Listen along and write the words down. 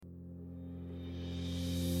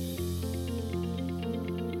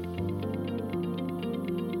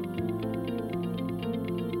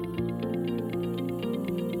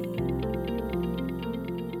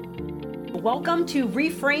Welcome to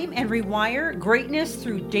Reframe and Rewire Greatness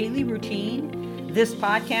Through Daily Routine. This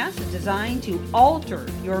podcast is designed to alter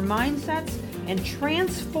your mindsets and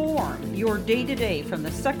transform your day-to-day from the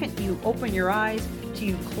second you open your eyes to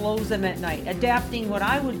you close them at night, adapting what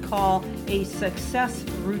I would call a success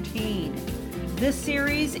routine. This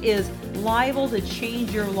series is liable to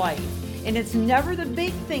change your life, and it's never the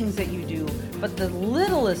big things that you do, but the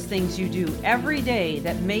littlest things you do every day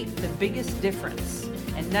that make the biggest difference.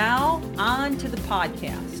 And now, on to the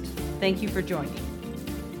podcast. Thank you for joining.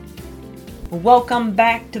 Welcome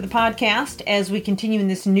back to the podcast as we continue in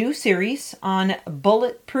this new series on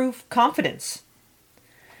bulletproof confidence.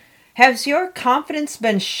 Has your confidence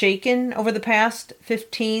been shaken over the past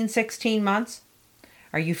 15, 16 months?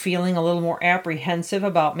 Are you feeling a little more apprehensive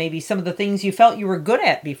about maybe some of the things you felt you were good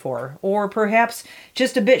at before, or perhaps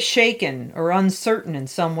just a bit shaken or uncertain in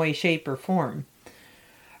some way, shape, or form?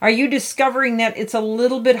 Are you discovering that it's a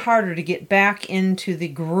little bit harder to get back into the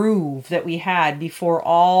groove that we had before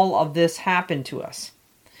all of this happened to us?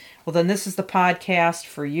 Well, then this is the podcast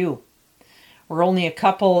for you. We're only a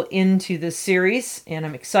couple into this series, and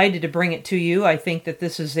I'm excited to bring it to you. I think that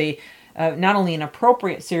this is not only an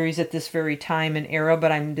appropriate series at this very time and era,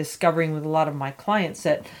 but I'm discovering with a lot of my clients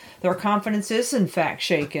that their confidence is in fact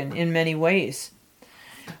shaken in many ways.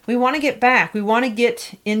 We want to get back. We want to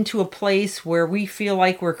get into a place where we feel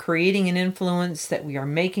like we're creating an influence, that we are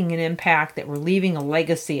making an impact, that we're leaving a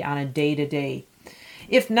legacy on a day-to-day.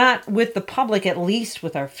 If not with the public, at least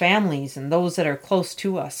with our families and those that are close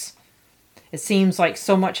to us. It seems like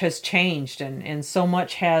so much has changed and so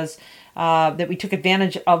much has that we took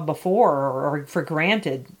advantage of before or for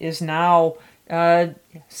granted is now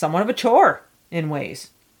somewhat of a chore in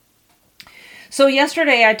ways. So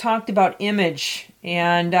yesterday I talked about image,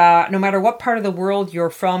 and no matter what part of the world you're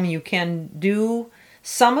from, you can do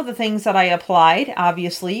some of the things that I applied.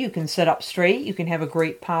 Obviously, you can sit up straight, you can have a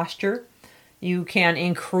great posture, you can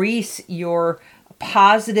increase your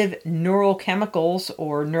positive neurochemicals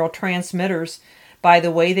or neurotransmitters by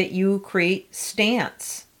the way that you create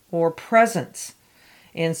stance or presence.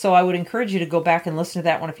 And so I would encourage you to go back and listen to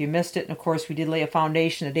that one if you missed it. And of course, we did lay a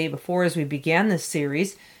foundation the day before as we began this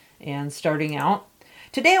series. And starting out,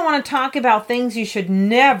 today I want to talk about things you should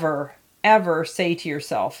never, ever say to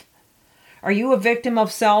yourself. Are you a victim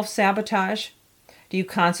of self-sabotage? Do you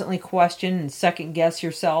constantly question and second-guess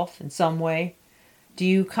yourself in some way? Do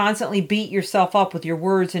you constantly beat yourself up with your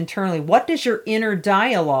words internally? What does your inner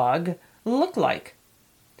dialogue look like?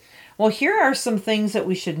 Well, here are some things that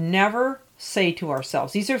we should never say to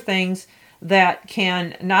ourselves. These are things that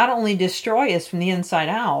can not only destroy us from the inside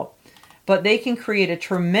out, but they can create a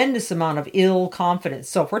tremendous amount of ill confidence.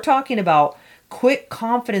 So if we're talking about quick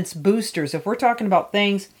confidence boosters, if we're talking about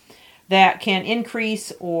things that can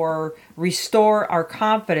increase or restore our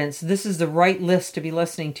confidence, this is the right list to be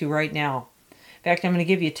listening to right now. In fact, I'm going to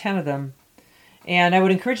give you 10 of them. And I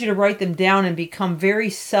would encourage you to write them down and become very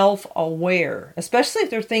self-aware, especially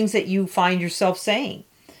if they're things that you find yourself saying.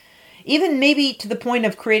 Even maybe to the point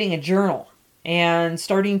of creating a journal and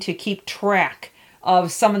starting to keep track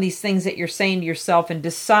of some of these things that you're saying to yourself and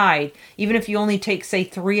decide, even if you only take, say,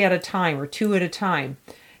 3 at a time or 2 at a time,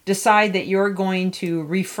 decide that you're going to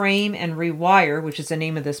reframe and rewire, which is the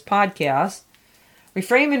name of this podcast.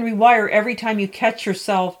 Reframe and rewire every time you catch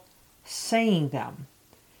yourself saying them.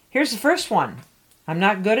 Here's the first one. I'm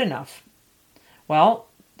not good enough. Well,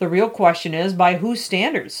 the real question is, by whose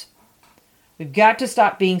standards? We've got to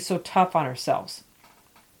stop being so tough on ourselves.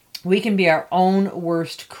 We can be our own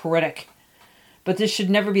worst critic. But this should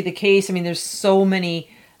never be the case. I mean, there's so many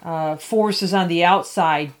forces on the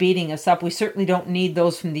outside beating us up. We certainly don't need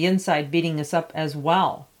those from the inside beating us up as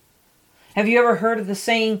well. Have you ever heard of the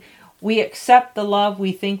saying, we accept the love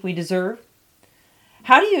we think we deserve?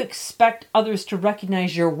 How do you expect others to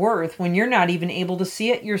recognize your worth when you're not even able to see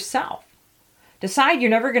it yourself? Decide you're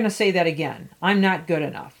never going to say that again. I'm not good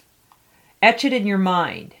enough. Etch it in your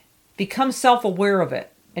mind. Become self-aware of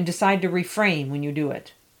it and decide to reframe when you do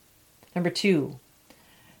it. Number 2,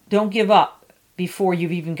 don't give up before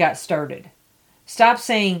you've even got started. Stop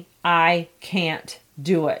saying, I can't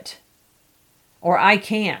do it. Or I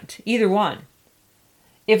can't. Either one.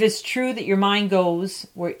 If it's true that your mind goes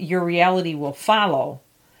where your reality will follow,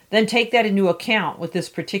 then take that into account with this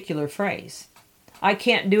particular phrase. I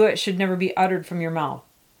can't do it should never be uttered from your mouth.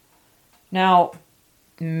 Now,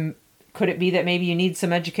 could it be that maybe you need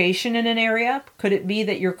some education in an area? Could it be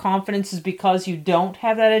that your confidence is because you don't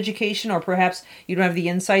have that education, or perhaps you don't have the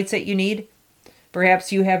insights that you need?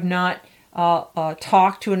 Perhaps you have not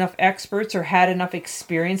talked to enough experts or had enough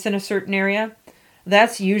experience in a certain area?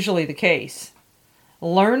 That's usually the case.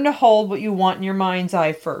 Learn to hold what you want in your mind's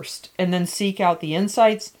eye first, and then seek out the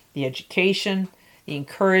insights, the education, the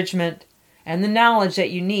encouragement, and the knowledge that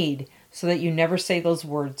you need so that you never say those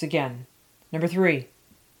words again. Number 3,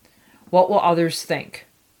 what will others think?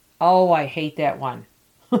 Oh, I hate that one.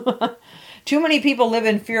 Too many people live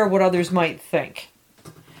in fear of what others might think.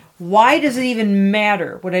 Why does it even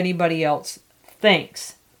matter what anybody else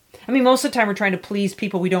thinks? I mean, most of the time we're trying to please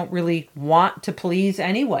people we don't really want to please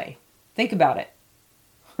anyway. Think about it.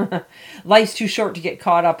 Life's too short to get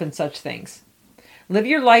caught up in such things. Live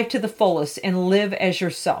your life to the fullest and live as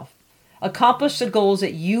yourself. Accomplish the goals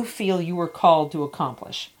that you feel you were called to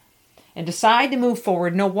accomplish. And decide to move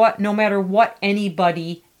forward no matter what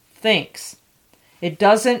anybody thinks. It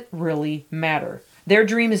doesn't really matter. Their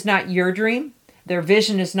dream is not your dream. Their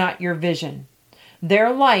vision is not your vision.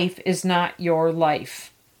 Their life is not your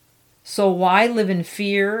life. So why live in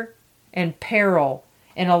fear and peril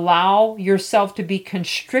and allow yourself to be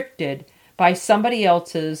constricted by somebody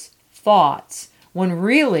else's thoughts when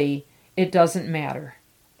really it doesn't matter?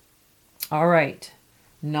 All right,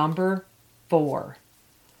 number 4.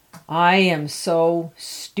 I am so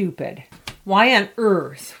stupid. Why on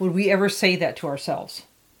earth would we ever say that to ourselves?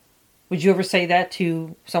 Would you ever say that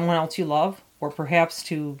to someone else you love? Or perhaps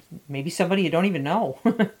to maybe somebody you don't even know?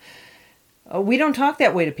 We don't talk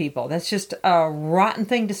that way to people. That's just a rotten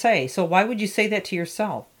thing to say. So why would you say that to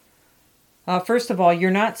yourself? First of all,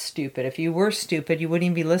 you're not stupid. If you were stupid, you wouldn't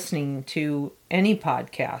even be listening to any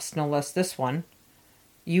podcast, no less this one.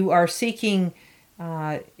 You are seeking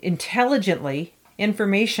intelligently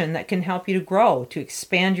information that can help you to grow, to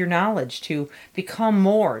expand your knowledge, to become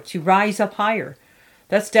more, to rise up higher.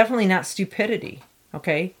 That's definitely not stupidity,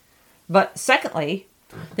 okay? But secondly,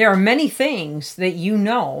 there are many things that you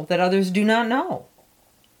know that others do not know.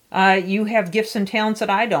 You have gifts and talents that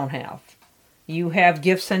I don't have. You have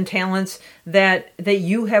gifts and talents that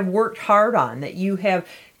you have worked hard on, that you have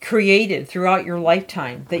created throughout your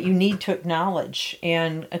lifetime, that you need to acknowledge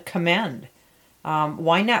and commend.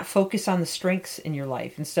 Why not focus on the strengths in your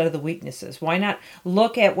life instead of the weaknesses? Why not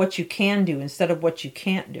look at what you can do instead of what you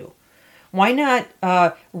can't do? Why not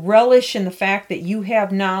relish in the fact that you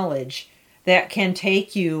have knowledge that can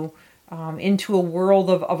take you into a world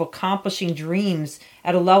of accomplishing dreams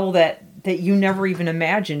at a level that you never even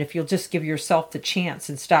imagined if you'll just give yourself the chance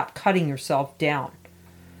and stop cutting yourself down?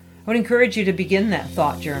 I would encourage you to begin that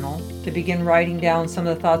thought journal, to begin writing down some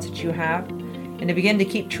of the thoughts that you have, and to begin to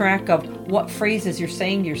keep track of what phrases you're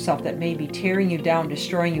saying to yourself that may be tearing you down,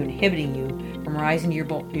 destroying you, inhibiting you from rising to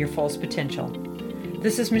your fullest potential.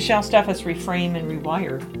 This is Michelle Steffes, Reframe and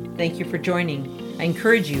Rewire. Thank you for joining. I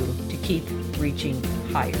encourage you to keep reaching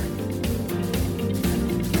higher.